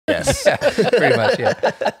Yes. Yeah, pretty much, yeah.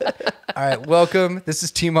 All right, welcome. This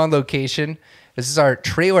is Team on Location. This is our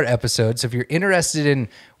trailer episode. So if you're interested in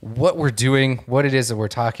what we're doing, what it is that we're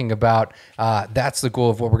talking about, that's the goal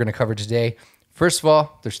of what we're going to cover today. First of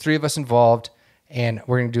all, there's 3 of us involved, and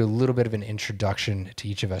we're going to do a little bit of an introduction to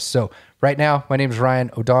each of us. So right now, my name is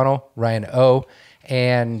Ryan O'Donnell, Ryan O,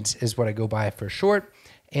 and is what I go by for short.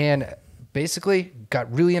 And basically got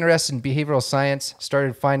really interested in behavioral science,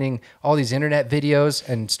 started finding all these internet videos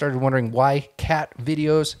and started wondering why cat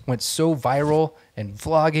videos went so viral and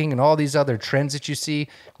vlogging and all these other trends that you see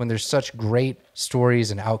when there's such great stories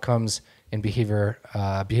and outcomes in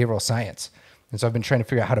behavioral science. And so I've been trying to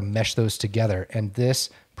figure out how to mesh those together. And this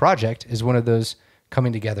project is one of those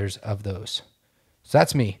coming togethers of those. So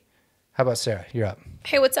that's me. How about Sarah? You're up.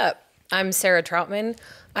 Hey, what's up? I'm Sarah Troutman.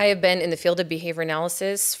 I have been in the field of behavior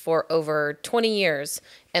analysis for over 20 years,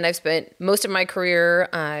 and I've spent most of my career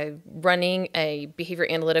running a behavior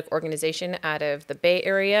analytic organization out of the Bay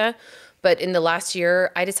Area. But in the last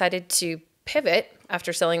year, I decided to pivot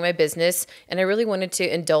after selling my business, and I really wanted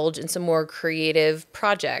to indulge in some more creative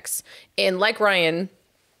projects. And like Ryan,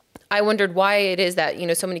 I wondered why it is that,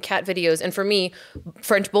 so many cat videos, and for me,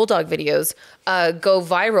 French bulldog videos, go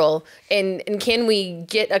viral. And can we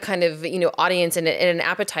get a kind of, audience and an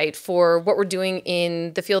appetite for what we're doing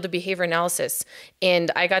in the field of behavior analysis?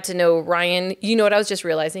 And I got to know Ryan. You know what I was just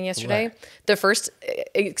realizing yesterday? What? The first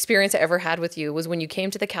experience I ever had with you was when you came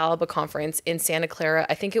to the Calaba conference in Santa Clara.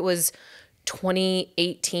 I think it was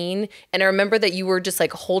 2018, and I remember that you were just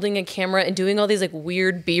like holding a camera and doing all these like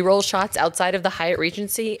weird B-roll shots outside of the Hyatt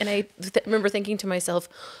Regency, and I remember thinking to myself,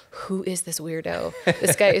 who is this weirdo?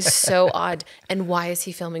 This guy is so odd, and why is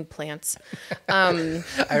he filming plants? I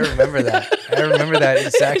remember that.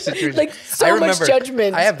 It's actually like so much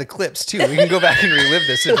judgment. I have the clips too. We can go back and relive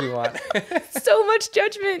this if we want. So much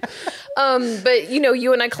judgment. But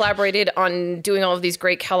you and I collaborated on doing all of these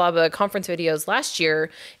great Calaba conference videos last year,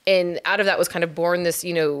 and out of that was kind of born this,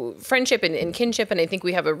 friendship and kinship. And I think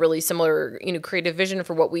we have a really similar, creative vision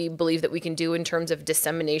for what we believe that we can do in terms of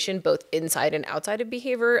dissemination, both inside and outside of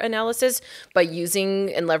behavior analysis, by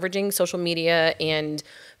using and leveraging social media and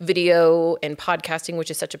video and podcasting, which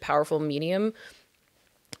is such a powerful medium.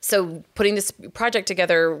 So putting this project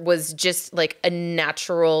together was just like a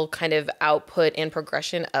natural kind of output and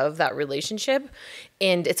progression of that relationship.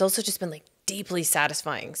 And it's also just been like deeply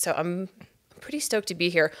satisfying. So I'm pretty stoked to be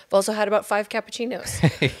here. I've also had about 5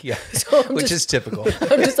 cappuccinos. Yeah, so which is typical.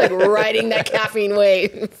 I'm just like riding that caffeine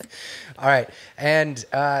wave. All right. And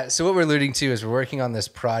so what we're alluding to is we're working on this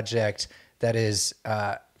project that is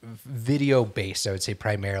video based, I would say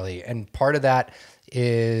primarily. And part of that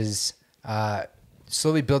is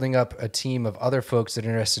slowly building up a team of other folks that are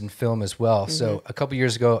interested in film as well. Mm-hmm. So a couple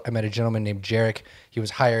years ago, I met a gentleman named Jarek. He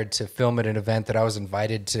was hired to film at an event that I was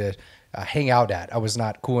invited to hang out at. I was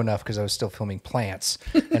not cool enough because I was still filming plants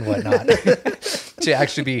and whatnot to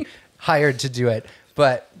actually be hired to do it.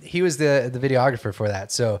 But he was the videographer for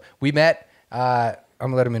that. So we met. I'm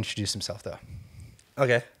going to let him introduce himself, though.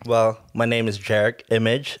 Okay. Well, my name is Jarek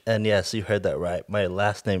Image. And yes, you heard that right. My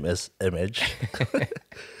last name is Image.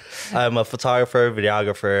 I'm a photographer,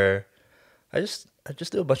 videographer. I just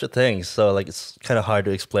do a bunch of things. So like it's kind of hard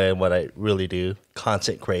to explain what I really do.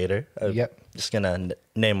 Content creator. Yep. Just going to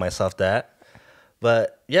name myself that.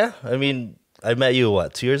 But yeah, I mean, I met you,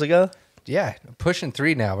 2 years ago? Yeah, pushing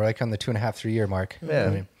 3 now. We're like on the 2.5, 3 year mark.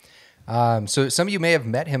 Yeah. So some of you may have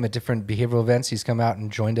met him at different behavioral events. He's come out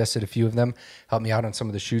and joined us at a few of them, helped me out on some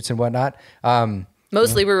of the shoots and whatnot.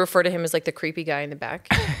 Mostly we refer to him as like the creepy guy in the back.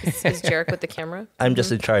 Is Jarek with the camera? I'm just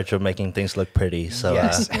in charge of making things look pretty. So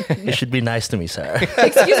yes. You should be nice to me, Sarah.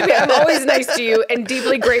 Excuse me, I'm always nice to you and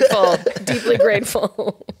deeply grateful. Deeply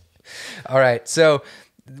grateful. All right. So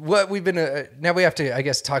what we've been, now we have to, I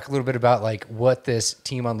guess, talk a little bit about like what this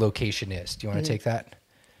team on location is. Do you want to take that?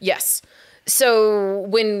 Yes. So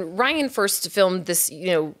when Ryan first filmed this,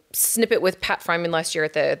 snippet with Pat Friman last year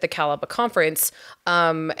at the Calaba conference,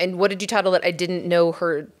 and what did you title it? I didn't know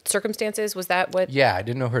her circumstances. Was that what? Yeah, I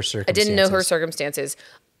didn't know her circumstances. I didn't know her circumstances.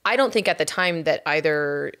 I don't think at the time that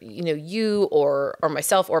either, you or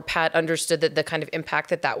myself or Pat understood that the kind of impact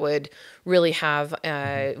that would really have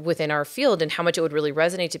within our field and how much it would really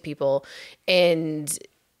resonate to people. And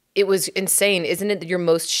it was insane. Isn't it your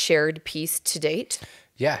most shared piece to date?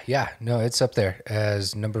 Yeah. No, it's up there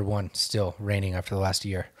as number 1, still reigning after the last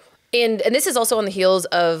year. And this is also on the heels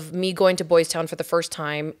of me going to Boys Town for the first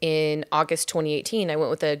time in August 2018. I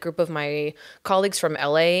went with a group of my colleagues from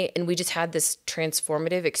LA, and we just had this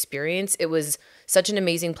transformative experience. It was such an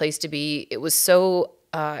amazing place to be. It was so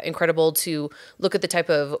incredible to look at the type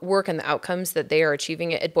of work and the outcomes that they are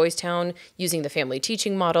achieving at Boys Town using the family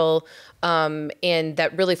teaching model. And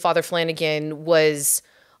that really Father Flanagan was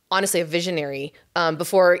honestly a visionary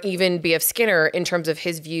before even B.F. Skinner in terms of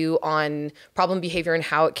his view on problem behavior and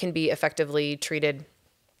how it can be effectively treated.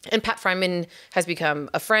 And Pat Friman has become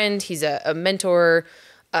a friend. He's a mentor.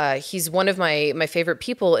 He's one of my favorite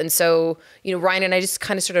people. And so, Ryan and I just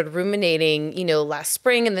kind of started ruminating, last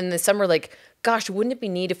spring and then this summer, like, gosh, wouldn't it be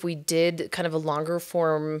neat if we did kind of a longer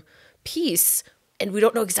form piece, and we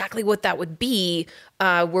don't know exactly what that would be,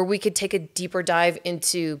 where we could take a deeper dive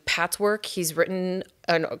into Pat's work. He's written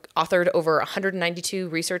and authored over 192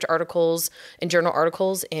 research articles and journal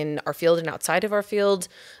articles in our field and outside of our field,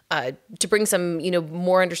 to bring some,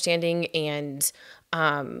 more understanding and,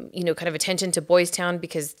 kind of attention to Boys Town,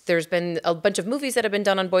 because there's been a bunch of movies that have been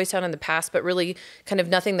done on Boys Town in the past, but really kind of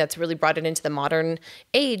nothing that's really brought it into the modern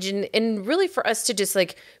age. And really for us to just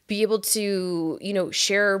like be able to,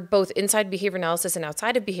 share both inside behavior analysis and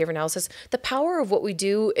outside of behavior analysis, the power of what we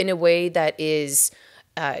do in a way that is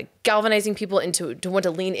galvanizing people to want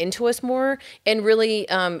to lean into us more, and really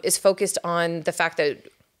is focused on the fact that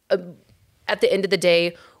at the end of the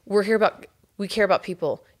day, we care about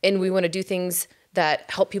people, and we want to do things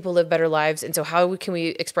that help people live better lives. And so how can we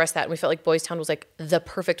express that? And we felt like Boys Town was like the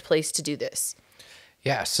perfect place to do this.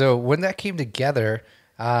 Yeah. So when that came together,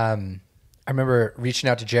 I remember reaching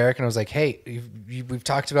out to Jarek and I was like, hey, we've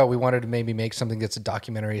talked about, we wanted to maybe make something that's a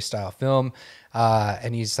documentary style film.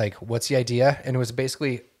 And he's like, what's the idea? And it was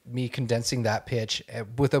basically me condensing that pitch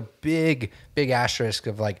with a big asterisk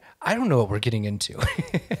of like, I don't know what we're getting into.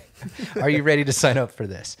 Are you ready to sign up for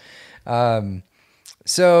this?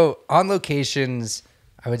 So On Locations,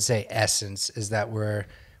 I would say essence is that we're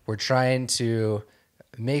trying to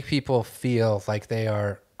make people feel like they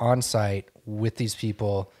are on site with these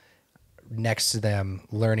people next to them,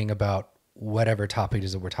 learning about whatever topic it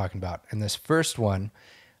is that we're talking about. And this first one,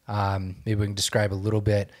 maybe we can describe a little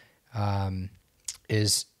bit,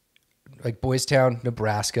 is like Boys Town,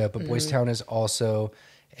 Nebraska, but Boys Town is also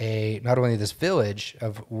not only this village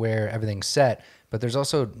of where everything's set, but there's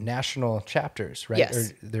also national chapters, right?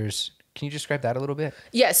 Yes. Can you describe that a little bit?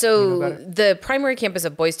 Yeah. So the primary campus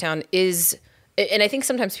of Boys Town is, and I think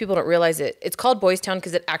sometimes people don't realize it, it's called Boys Town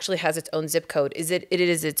because it actually has its own zip code. It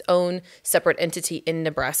is its own separate entity in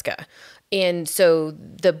Nebraska. And so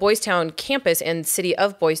the Boys Town campus and city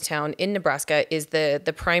of Boys Town in Nebraska is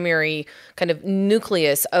the primary kind of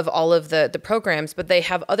nucleus of all of the programs, but they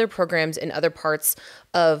have other programs in other parts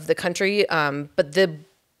of the country. But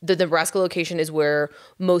the Nebraska location is where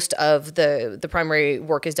most of the primary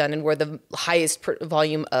work is done, and where the highest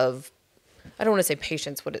volume of, I don't want to say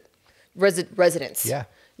patients, residents. Yeah.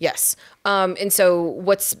 Yes. And so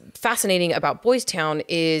what's fascinating about Boys Town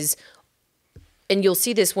is, and you'll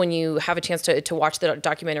see this when you have a chance to watch the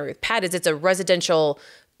documentary with Pat, is it's a residential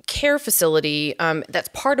care facility. That's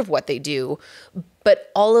part of what they do, but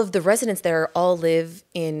all of the residents there all live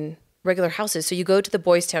in regular houses. So you go to the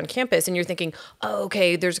Boys Town campus and you're thinking, oh,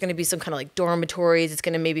 okay, there's going to be some kind of like dormitories. It's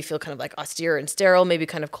going to maybe feel kind of like austere and sterile, maybe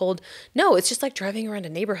kind of cold. No, it's just like driving around a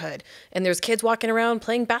neighborhood, and there's kids walking around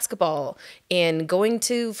playing basketball and going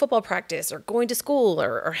to football practice or going to school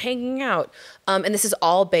or hanging out. And this is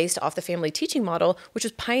all based off the family teaching model, which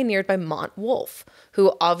was pioneered by Mont Wolf,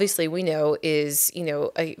 who obviously we know is,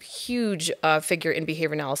 a huge figure in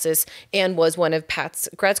behavior analysis and was one of Pat's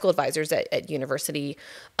grad school advisors at University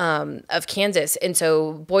of Kansas. And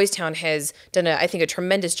so Boys Town has done, I think, a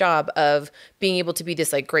tremendous job of being able to be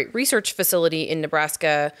this like great research facility in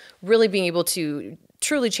Nebraska, really being able to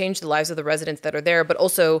truly change the lives of the residents that are there, but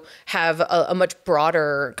also have a much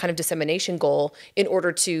broader kind of dissemination goal in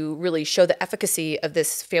order to really show the efficacy of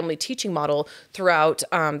this family teaching model throughout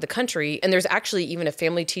the country. And there's actually even a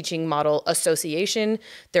family teaching model association.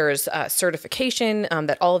 There's certification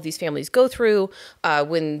that all of these families go through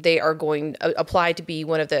when they are going to apply to be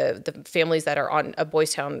one of the families that are on a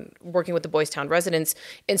Boys Town, working with the Boys Town residents.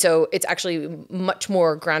 And so it's actually much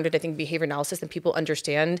more grounded, I think, behavior analysis than people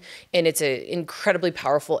understand. And it's an incredibly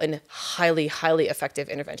powerful and highly, highly effective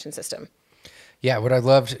intervention system. Yeah, what I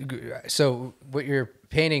loved, so what you're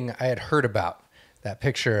painting, I had heard about that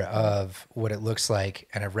picture of what it looks like,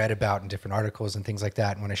 and I read about in different articles and things like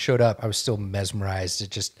that. And when I showed up, I was still mesmerized at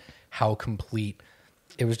just how complete,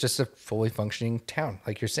 it was just a fully functioning town,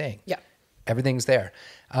 like you're saying. Yeah. Everything's there.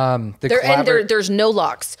 There's no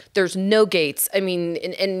locks. There's no gates. I mean,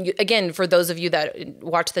 and again, for those of you that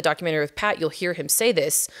watch the documentary with Pat, you'll hear him say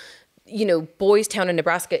this. Boys Town in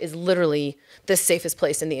Nebraska is literally the safest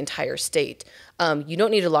place in the entire state. You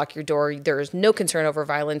don't need to lock your door. There's no concern over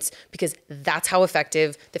violence because that's how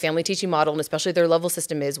effective the family teaching model and especially their level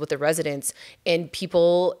system is with the residents and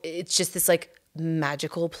people. It's just this like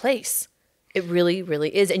magical place. It really,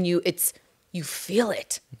 really is. And you feel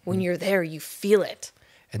it when you're there, you feel it.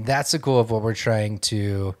 And that's the goal of what we're trying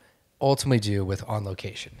to ultimately do with On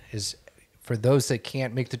Location is for those that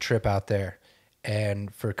can't make the trip out there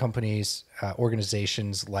and for companies,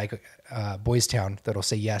 organizations like Boys Town that'll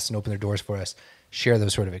say yes and open their doors for us, share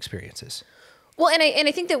those sort of experiences. Well, and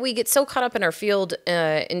I think that we get so caught up in our field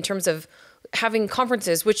in terms of having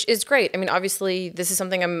conferences, which is great. I mean, obviously, this is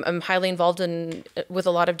something I'm highly involved in with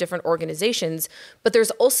a lot of different organizations. But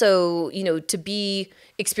there's also, to be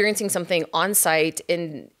experiencing something on site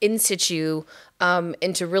and in situ,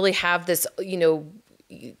 and to really have this,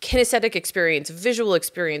 kinesthetic experience, visual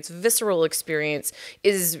experience, visceral experience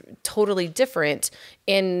is totally different.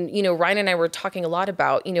 And, Ryan and I were talking a lot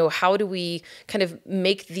about, how do we kind of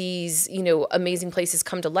make these, amazing places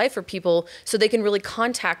come to life for people so they can really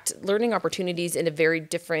contact learning opportunities in a very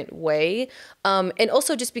different way. And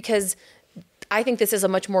also just because I think this is a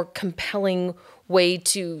much more compelling way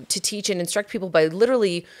to teach and instruct people by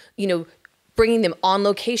literally, bringing them on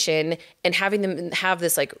location and having them have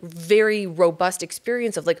this like very robust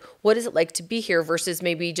experience of like, what is it like to be here versus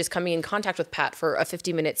maybe just coming in contact with Pat for a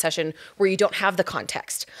 50-minute session where you don't have the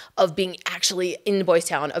context of being actually in Boys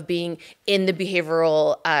Town, of being in the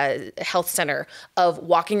behavioral health center, of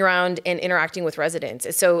walking around and interacting with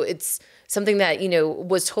residents. So it's something that,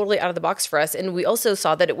 was totally out of the box for us. And we also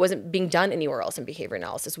saw that it wasn't being done anywhere else in behavior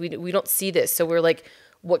analysis. We don't see this. So we're like,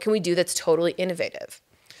 what can we do that's totally innovative?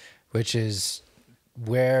 Which is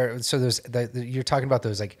where, so there's, you're talking about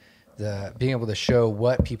those, like the being able to show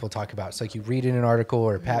what people talk about. It's like you read in an article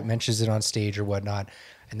or Pat mentions it on stage or whatnot.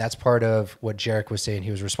 And that's part of what Jarek was saying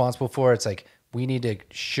he was responsible for. It's like, we need to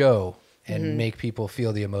show and make people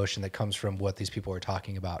feel the emotion that comes from what these people are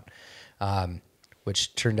talking about,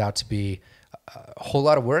 which turned out to be a whole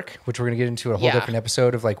lot of work, which we're going to get into a whole different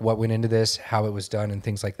episode of like what went into this, how it was done and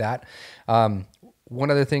things like that. One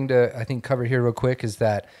other thing to, I think, cover here real quick is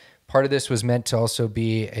that part of this was meant to also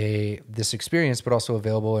be this experience, but also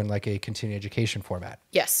available in like a continuing education format.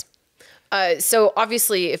 Yes. So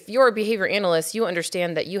obviously, if you're a behavior analyst, you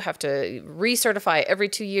understand that you have to recertify every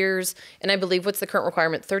 2 years. And I believe, what's the current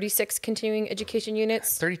requirement? 36 continuing education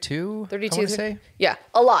units? 32? 32. I want to say? Yeah,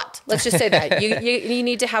 a lot. Let's just say that. You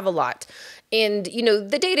need to have a lot. And,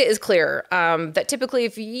 the data is clear that typically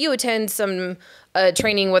if you attend some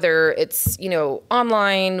training, whether it's,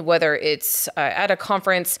 online, whether it's at a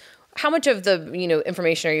conference, how much of the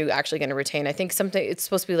information are you actually going to retain? I think it's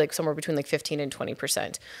supposed to be like somewhere between like 15 and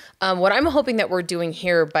 20%. What I'm hoping that we're doing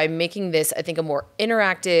here by making this, I think, a more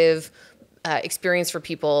interactive experience for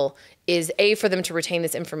people is for them to retain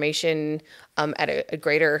this information at a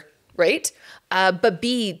greater rate, but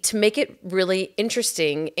B, to make it really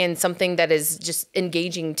interesting and something that is just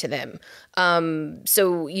engaging to them.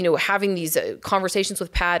 So, having these conversations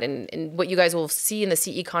with Pat and what you guys will see in the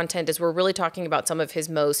CE content is we're really talking about some of his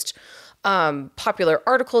most popular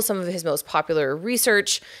articles, some of his most popular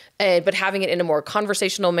research, but having it in a more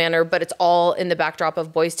conversational manner, but it's all in the backdrop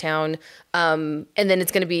of Boys Town. And then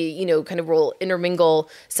it's going to be, we'll intermingle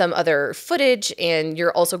some other footage, and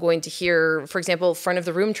you're also going to hear, for example, front of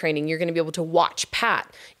the room training. You're going to be able to watch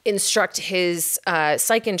Pat instruct his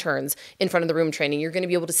psych interns in front of the room training. You're going to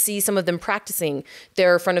be able to see some of them practicing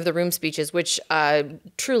their front of the room speeches, which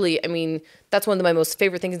truly, I mean, that's one of my most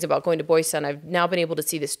favorite things about going to Boys Town. I've now been able to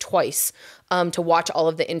see this twice, to watch all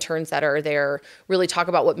of the interns that are there really talk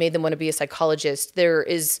about what made them want to be a psychologist. There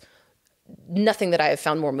is nothing that I have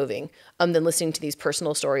found more moving than listening to these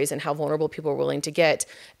personal stories and how vulnerable people are willing to get.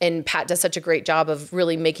 And Pat does such a great job of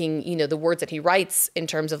really making, the words that he writes in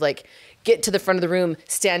terms of like, get to the front of the room,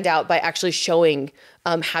 stand out by actually showing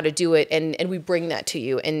how to do it. And we bring that to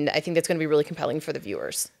you. And I think that's going to be really compelling for the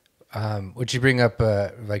viewers. Which you bring up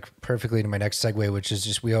like perfectly to my next segue, which is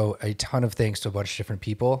just we owe a ton of thanks to a bunch of different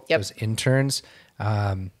people. Yep. Those interns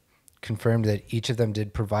confirmed that each of them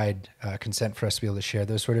did provide consent for us to be able to share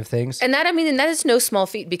those sort of things. And that is no small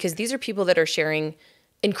feat, because these are people that are sharing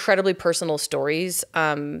incredibly personal stories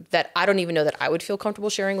that I don't even know that I would feel comfortable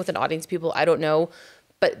sharing with an audience of people I don't know.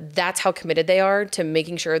 But that's how committed they are to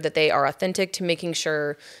making sure that they are authentic, to making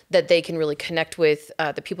sure that they can really connect with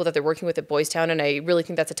the people that they're working with at Boys Town. And I really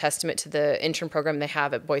think that's a testament to the intern program they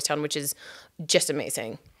have at Boys Town, which is just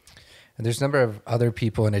amazing. And there's a number of other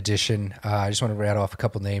people in addition. I just want to rattle off a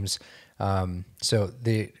couple names. So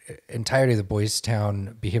the entirety of the Boys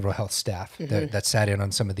Town behavioral health staff that sat in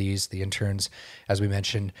on some of these, the interns, as we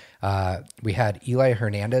mentioned, we had Eli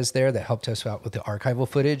Hernandez there that helped us out with the archival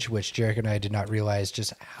footage, which Jarek and I did not realize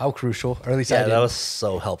just how crucial, or at least I Yeah, didn't. that was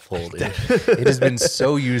so helpful, dude. It has been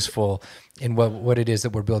so useful in what it is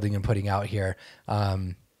that we're building and putting out here.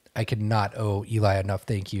 I could not owe Eli enough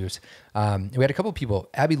thank yous. We had a couple of people.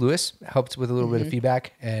 Abby Lewis helped with a little bit of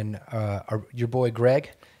feedback, and your boy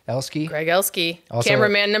Greg Elsky. Greg Elsky, Also-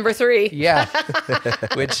 cameraman number 3. Yeah,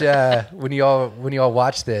 which when you all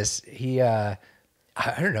watch this, he I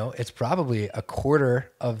don't know, it's probably a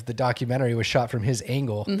quarter of the documentary was shot from his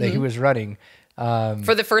angle that he was running.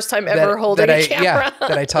 For the first time ever holding a camera. Yeah,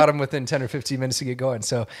 that I taught him within 10 or 15 minutes to get going.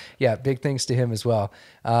 So yeah, big thanks to him as well.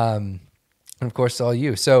 And of course, all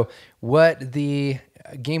you. So what the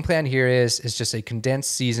game plan here is just a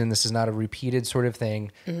condensed season. This is not a repeated sort of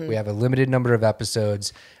thing. We have a limited number of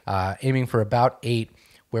episodes, aiming for about 8,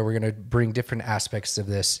 where we're going to bring different aspects of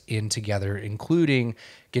this in together, including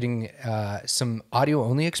getting some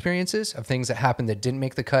audio-only experiences of things that happened that didn't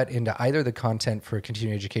make the cut into either the content for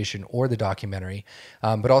continuing education or the documentary,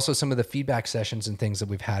 but also some of the feedback sessions and things that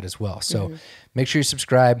we've had as well. So make sure you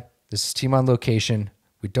subscribe. This is Team on Location.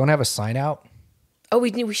 We don't have a sign out. Oh,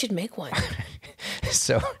 we should make one.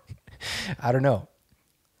 So I don't know.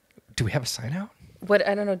 Do we have a sign out? What?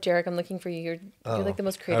 I don't know, Jarek. I'm looking for you. You're like the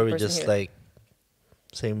most creative Are we person just here. like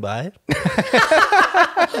saying bye?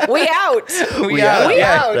 We out. We out. We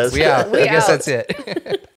Yeah. out. That's We out. We I guess out. that's it.